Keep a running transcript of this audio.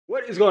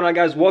What is going on,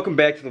 guys? Welcome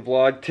back to the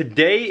vlog.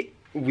 Today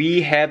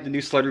we have the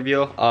new sled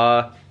reveal.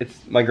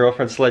 It's my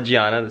girlfriend's sled,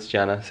 Gianna. That's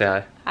Gianna. Say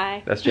hi.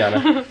 Hi. That's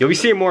Gianna. You'll be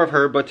seeing more of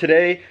her, but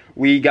today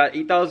we got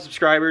 8,000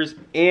 subscribers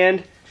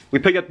and we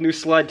picked up the new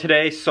sled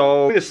today.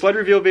 So the sled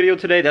reveal video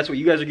today, that's what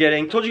you guys are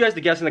getting. I told you guys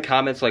to guess in the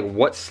comments like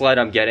what sled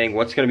I'm getting,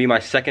 what's gonna be my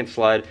second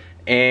sled,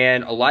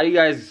 and a lot of you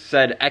guys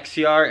said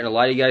XCR and a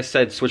lot of you guys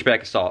said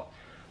Switchback Assault.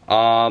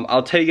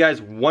 I'll tell you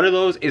guys one of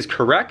those is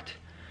correct,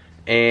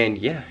 and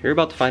yeah, you're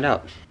about to find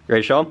out. You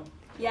ready to show them?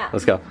 Yeah.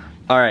 Let's go.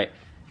 All right.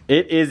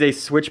 It is a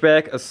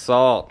Switchback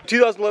Assault.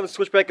 2011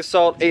 Switchback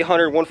Assault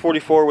 800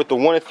 144 with the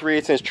 1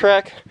 3/8"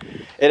 track.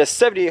 It has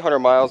 7,800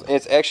 miles and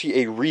it's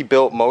actually a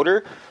rebuilt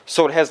motor.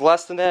 So it has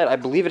less than that. I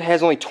believe it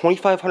has only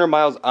 2,500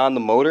 miles on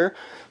the motor.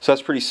 So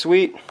that's pretty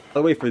sweet. By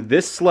the way, for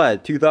this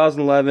sled,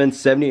 2011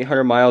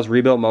 7,800 miles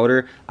rebuilt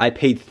motor, I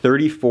paid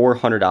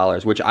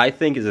 $3,400, which I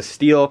think is a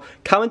steal.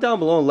 Comment down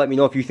below and let me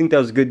know if you think that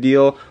was a good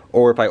deal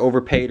or if I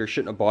overpaid or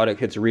shouldn't have bought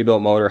it. It's a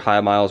rebuilt motor,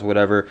 high miles,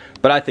 whatever.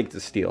 But I think it's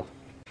a steal.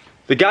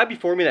 The guy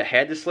before me that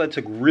had this sled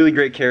took really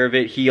great care of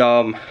it. He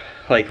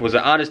was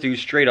an honest dude,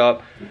 straight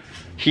up.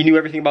 He knew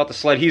everything about the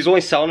sled. He was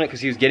only selling it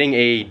because he was getting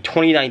a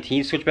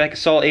 2019 Switchback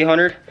Assault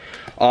 800.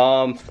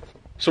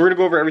 So we're gonna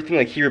go over everything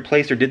like he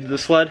replaced or did to the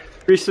sled.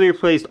 Recently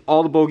replaced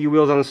all the bogey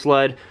wheels on the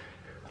sled.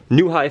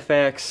 New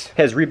Hi-Fax,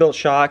 has rebuilt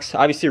shocks.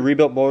 Obviously a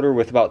rebuilt motor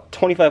with about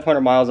 2,500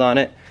 miles on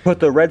it.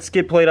 Put the red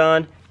skid plate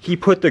on. He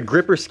put the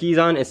gripper skis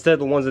on instead of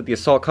the ones that the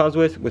Assault comes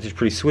with, which is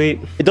pretty sweet.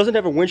 It doesn't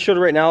have a windshield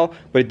right now,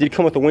 but it did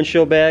come with a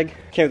windshield bag.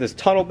 Came with this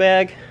tunnel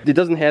bag. It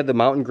doesn't have the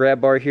mountain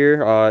grab bar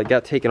here. It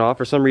got taken off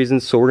for some reason,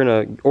 so we're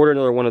gonna order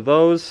another one of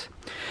those.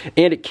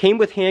 And it came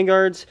with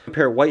handguards, a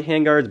pair of white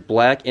handguards,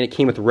 black, and it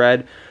came with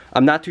red.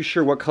 I'm not too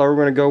sure what color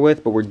we're gonna go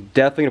with, but we're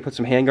definitely gonna put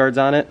some handguards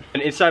on it.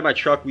 And inside my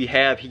truck he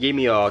gave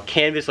me a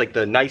canvas, like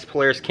the nice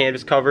Polaris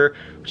canvas cover,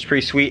 which is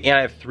pretty sweet, and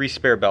I have 3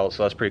 spare belts,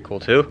 so that's pretty cool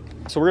too.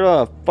 So we're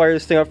gonna fire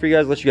this thing up for you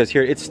guys, let you guys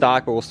hear it. It's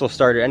stock, but we'll still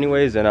start it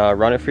anyways and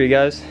run it for you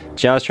guys.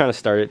 Gianna's trying to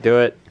start it, do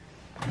it.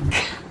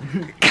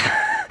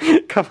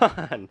 Come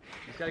on.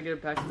 Just gotta get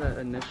it back to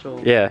the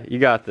initial. Yeah, you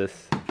got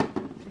this.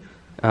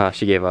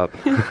 She gave up.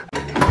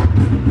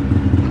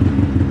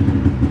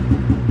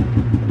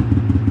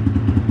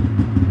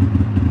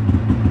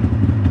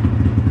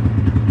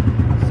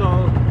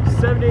 So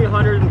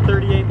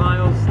 7,838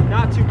 miles,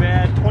 not too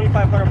bad.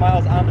 2,500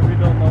 miles on the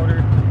rebuilt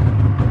motor.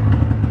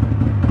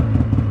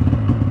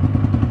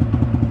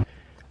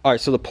 All right,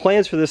 so the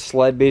plans for this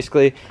sled,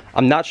 basically,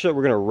 I'm not sure that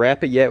we're gonna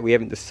wrap it yet. We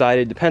haven't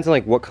decided. Depends on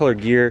like what color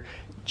gear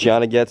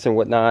Gianna gets and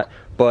whatnot.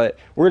 But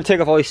we're gonna take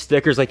off all these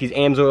stickers, like these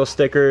AMSOIL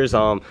stickers.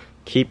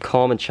 Keep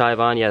calm and chive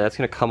on. Yeah, that's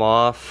gonna come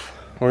off.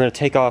 We're gonna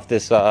take off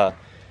this, I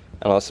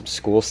don't know, some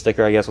school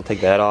sticker. I guess we'll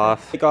take that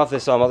off. Take off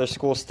this other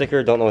school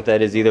sticker. Don't know what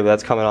that is either, but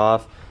that's coming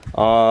off.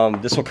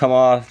 This will come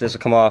off. This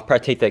will come off.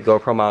 Probably take that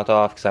GoPro mount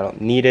off because I don't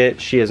need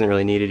it. She doesn't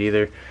really need it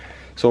either.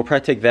 So we'll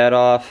probably take that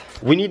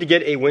off. We need to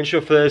get a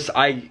windshield for this.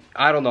 I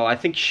don't know. I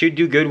think she should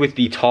do good with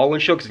the tall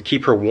windshield because it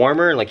keep her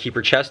warmer and like keep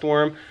her chest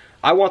warm.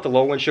 I want the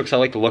low windshield because I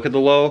like the look of the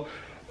low,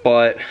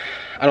 but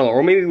I don't know.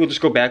 Or maybe we'll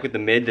just go back with the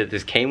mid that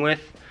this came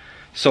with.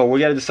 So we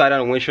got to decide on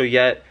a windshield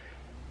yet.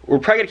 We're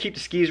probably gonna keep the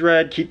skis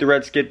red, keep the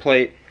red skid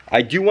plate.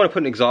 I do want to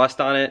put an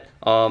exhaust on it.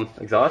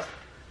 Exhaust?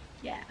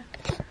 Yeah.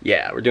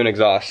 Yeah, we're doing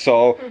exhaust.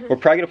 So we're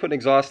probably gonna put an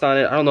exhaust on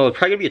it. I don't know. It's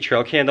probably gonna be a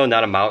trail can though,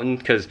 not a mountain,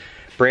 because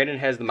Brandon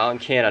has the mountain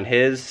can on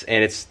his,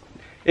 and it's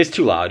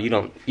too loud. You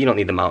don't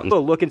need the mountain.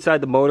 So look inside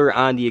the motor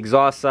on the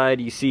exhaust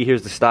side. You see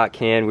here's the stock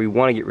can. We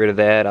want to get rid of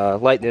that.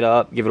 Lighten it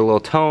up, give it a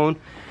little tone.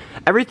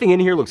 Everything in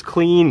here looks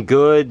clean,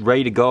 good,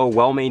 ready to go,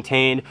 well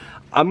maintained.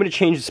 I'm gonna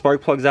change the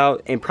spark plugs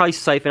out and probably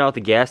siphon out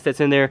the gas that's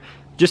in there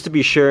just to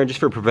be sure and just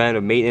for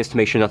preventive maintenance to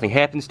make sure nothing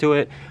happens to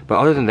it. But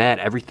other than that,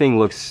 everything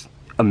looks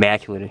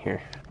immaculate in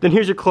here. Then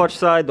here's your clutch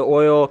side, the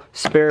oil,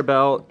 spare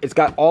belt. It's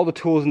got all the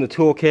tools in the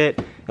toolkit.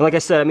 And like I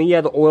said, I mean,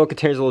 yeah, the oil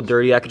container's a little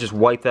dirty. I could just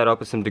wipe that up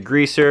with some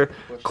degreaser.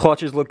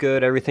 Clutches look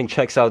good, everything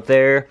checks out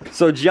there.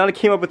 So Gianna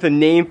came up with a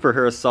name for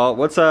her Assault.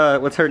 What's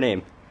her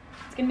name?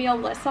 It's gonna be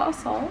Alyssa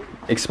Assault.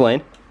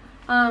 Explain.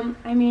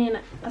 I mean,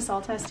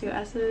 Assault has 2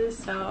 S's,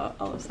 so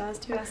Alyssa has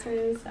 2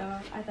 S's, so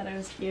I thought it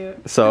was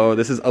cute. So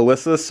this is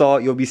Alyssa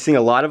Assault. You'll be seeing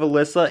a lot of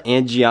Alyssa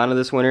and Gianna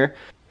this winter.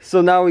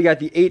 So now we got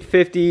the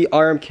 850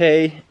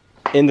 RMK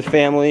in the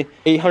family,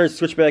 800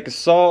 Switchback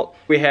Assault.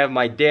 We have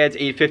my dad's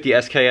 850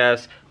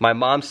 SKS, my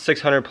mom's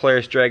 600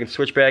 Polaris Dragon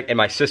Switchback, and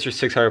my sister's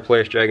 600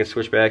 Polaris Dragon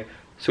Switchback.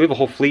 So we have a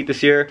whole fleet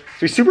this year.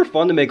 So it's super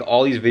fun to make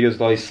all these videos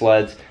with all these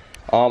sleds.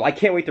 I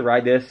can't wait to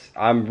ride this.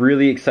 I'm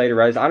really excited to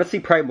ride this. Honestly,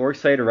 probably more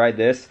excited to ride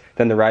this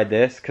than to ride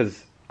this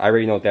because I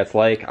already know what that's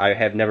like. I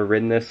have never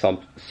ridden this, so I'm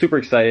super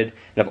excited.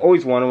 And I've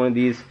always wanted one of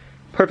these.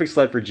 Perfect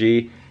sled for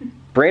G.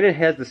 Brandon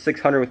has the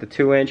 600 with the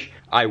 2-inch.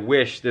 I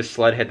wish this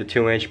sled had the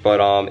 2-inch,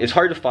 but it's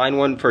hard to find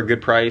one for a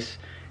good price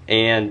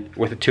and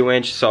with a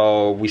 2-inch,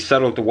 so we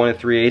settled with the 1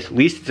 3/8. At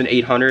least it's an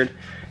 800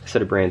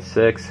 instead of brand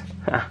 6.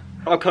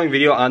 Upcoming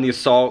video on the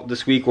Assault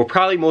this week will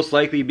probably most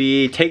likely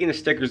be taking the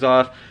stickers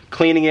off,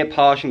 cleaning it,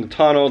 polishing the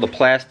tunnel, the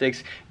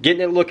plastics,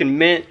 getting it looking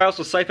mint. I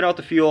also siphon out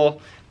the fuel,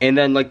 and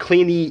then like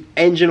clean the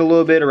engine a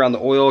little bit around the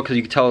oil, because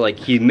you can tell like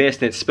he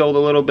missed and it spilled a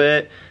little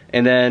bit.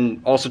 And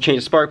then also change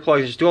the spark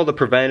plugs, just do all the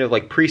preventative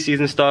like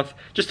pre-season stuff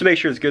just to make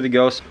sure it's good to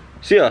go. So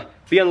yeah,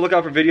 be on the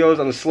lookout for videos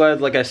on the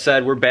sled. Like I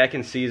said, we're back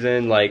in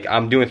season. Like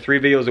I'm doing 3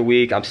 videos a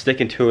week. I'm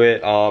sticking to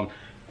it.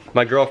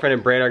 My girlfriend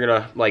and Brandon are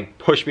gonna like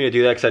push me to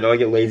do that because I know I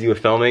get lazy with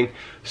filming.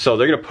 So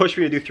they're gonna push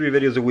me to do 3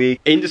 videos a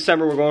week. In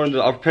December, we're going to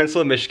the Upper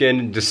Peninsula of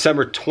Michigan,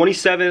 December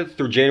 27th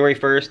through January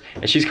 1st.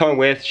 And she's coming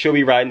with. She'll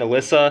be riding the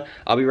Alyssa.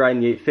 I'll be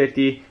riding the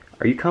 850.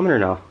 Are you coming or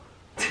no?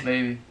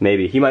 Maybe.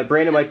 Maybe.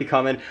 Brandon might be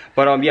coming.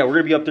 But yeah, we're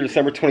gonna be up there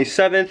December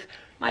 27th.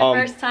 My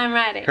first time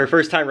riding. Her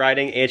first time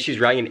riding, and she's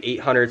riding an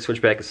 800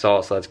 switchback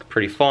assault, so that's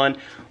pretty fun.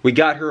 We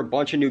got her a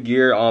bunch of new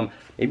gear.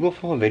 Maybe we'll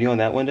film a video on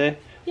that one day.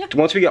 Yeah.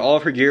 Once we get all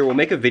of her gear, we'll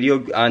make a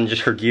video on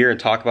just her gear and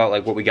talk about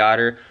like what we got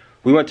her.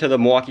 We went to the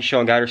Milwaukee show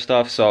and got her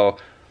stuff, so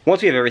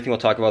once we have everything, we'll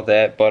talk about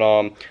that. But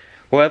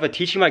we'll have a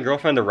teaching my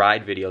girlfriend to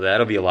ride video.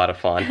 That'll be a lot of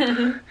fun.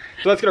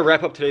 So that's gonna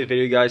wrap up today's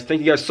video, guys.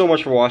 Thank you guys so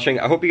much for watching.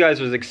 I hope you guys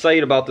was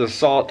excited about the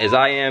assault as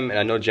I am, and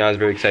I know John's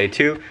very excited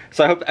too.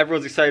 So I hope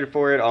everyone's excited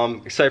for it.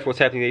 Excited for what's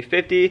happening at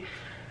 850.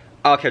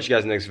 I'll catch you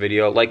guys in the next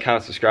video. Like,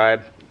 comment,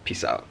 subscribe.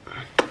 Peace out.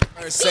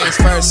 First things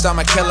first, I'm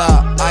a killer.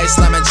 Ice,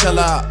 lemon,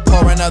 chiller.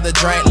 Pour another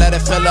drink, let it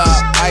fill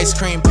up. Ice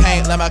cream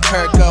paint, let my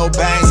Kurt go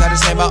bangs. I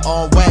just made my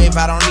own wave.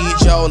 I don't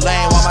need your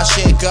lane. While my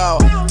shit go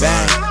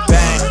bang,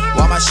 bang.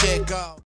 While my shit go.